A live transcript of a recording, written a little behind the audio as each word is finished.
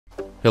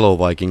Hello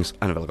Vikings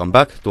and welcome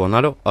back to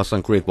another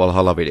Assassin Creed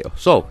Valhalla video.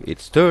 So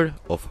it's 3rd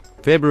of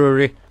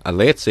February and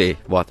let's see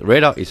what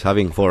Reda is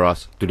having for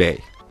us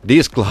today.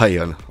 This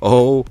client,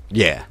 oh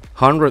yeah,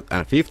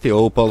 150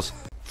 opals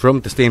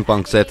from the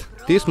steampunk set.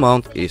 This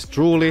mount is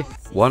truly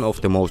one of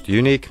the most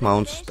unique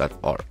mounts that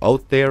are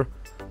out there.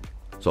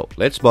 So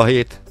let's buy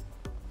it.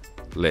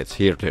 Let's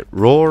hear the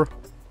roar.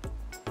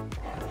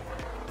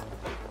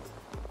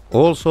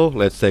 Also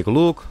let's take a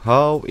look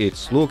how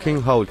it's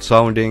looking, how it's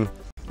sounding.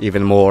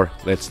 Even more,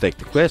 let's take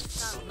the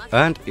quests,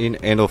 and in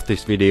end of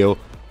this video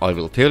I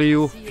will tell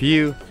you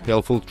few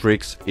helpful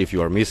tricks if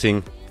you are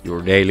missing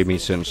your daily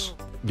missions.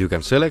 You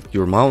can select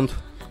your mount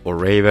or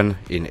raven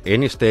in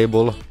any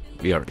stable.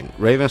 We are in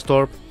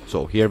Ravenstorp,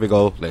 so here we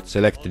go. Let's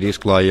select this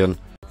client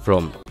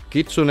from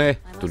Kitsune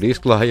to this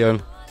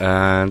client,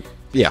 and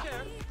yeah,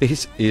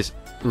 this is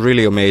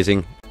really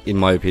amazing in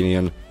my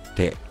opinion.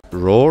 The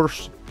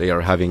roars, they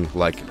are having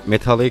like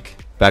metallic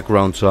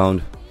background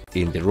sound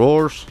in the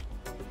roars.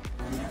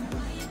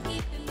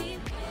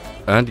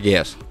 And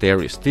yes,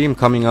 there is steam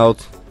coming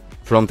out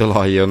from the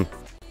lion.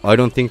 I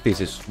don't think this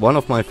is one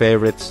of my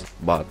favorites,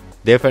 but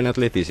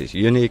definitely this is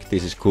unique,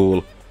 this is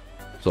cool.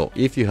 So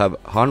if you have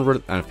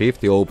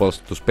 150 opals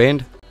to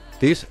spend,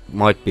 this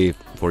might be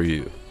for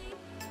you.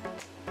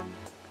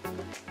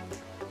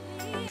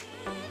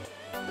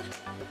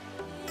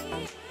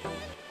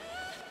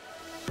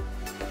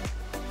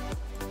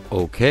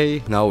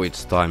 Okay, now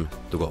it's time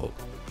to go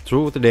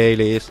through the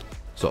dailies.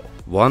 So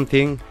one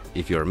thing,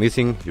 if you're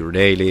missing your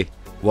daily,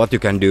 what you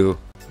can do,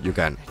 you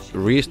can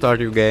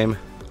restart your game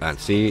and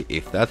see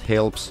if that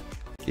helps.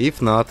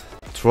 If not,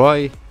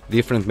 try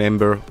different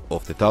member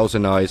of the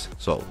Thousand Eyes,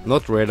 so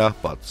not Reda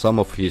but some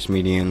of his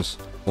minions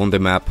on the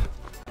map.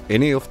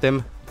 Any of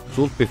them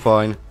should be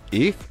fine.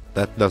 If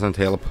that doesn't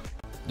help,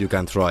 you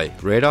can try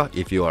Reda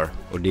if you are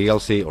a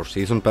DLC or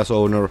Season Pass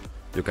owner.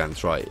 You can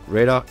try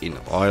Reda in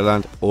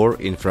Ireland or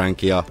in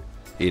Francia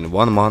in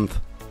 1 month.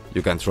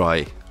 You can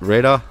try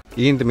Reda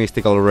in the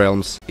Mystical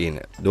Realms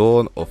in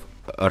Dawn of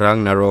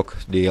Ragnarok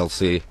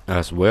DLC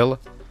as well.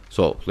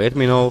 So let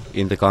me know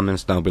in the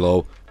comments down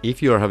below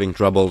if you are having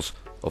troubles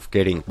of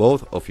getting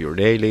both of your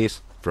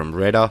dailies from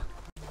Reda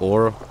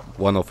or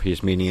one of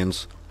his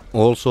minions.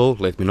 Also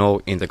let me know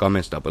in the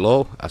comments down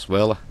below as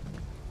well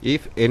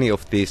if any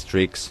of these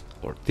tricks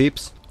or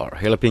tips are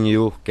helping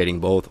you getting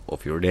both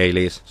of your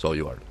dailies, so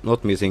you are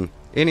not missing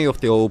any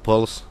of the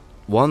opals.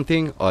 One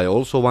thing I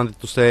also wanted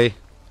to say,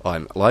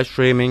 I'm live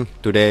streaming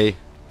today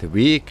the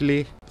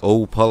weekly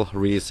opal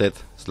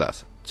reset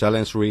 /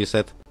 challenge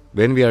reset.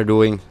 When we are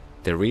doing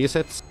the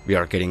resets, we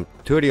are getting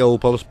 30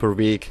 opals per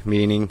week,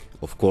 meaning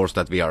of course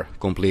that we are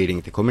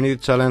completing the community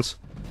challenge.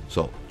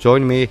 So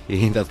join me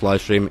in that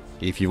live stream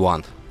if you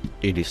want.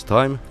 It is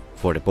time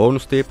for the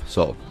bonus tip.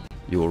 So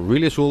you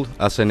really should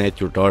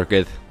assassinate your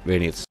target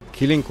when it's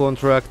killing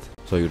contract,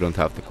 so you don't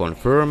have to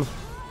confirm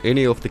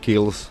any of the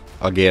kills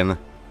again.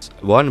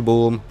 One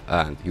boom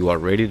and you are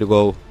ready to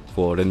go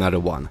for another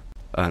one.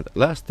 And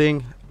last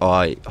thing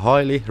I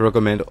highly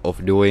recommend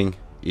of doing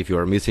if you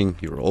are missing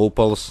your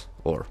opals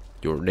or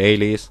your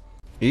dailies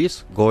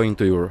is going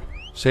to your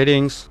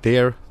settings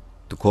there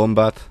to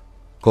combat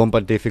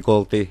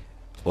difficulty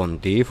on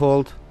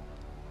default,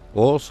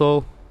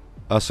 also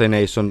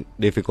assassination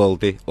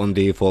difficulty on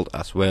default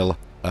as well.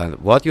 And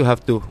what you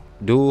have to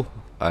do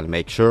and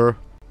make sure,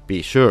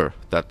 be sure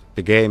that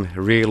the game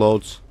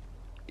reloads.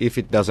 If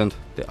it doesn't,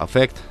 the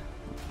effect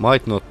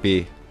might not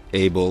be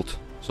enabled.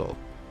 So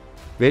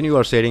when you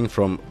are setting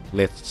from,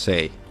 let's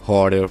say,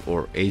 harder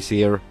or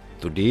easier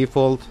to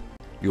default,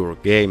 your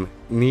game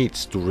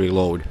needs to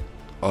reload.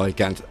 I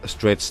can't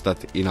stretch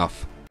that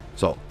enough.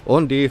 So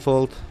on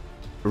default,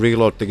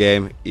 reload the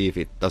game if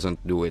it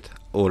doesn't do it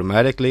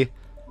automatically.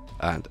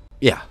 And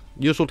yeah,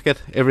 you should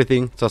get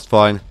everything just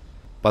fine.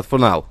 But for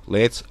now,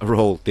 let's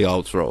roll the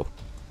outro.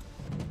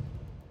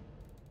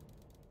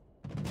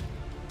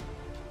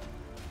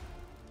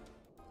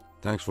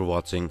 Thanks for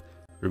watching.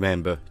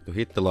 Remember to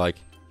hit the like,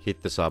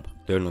 hit the sub,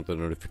 turn on the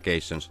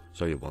notifications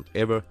so you won't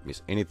ever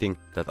miss anything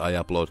that I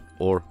upload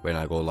or when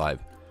I go live.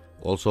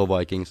 Also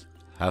Vikings,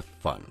 have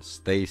fun,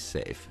 stay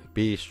safe,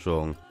 be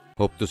strong.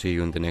 Hope to see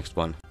you in the next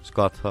one.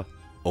 Skatha,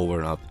 over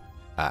and out,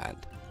 and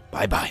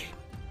bye bye.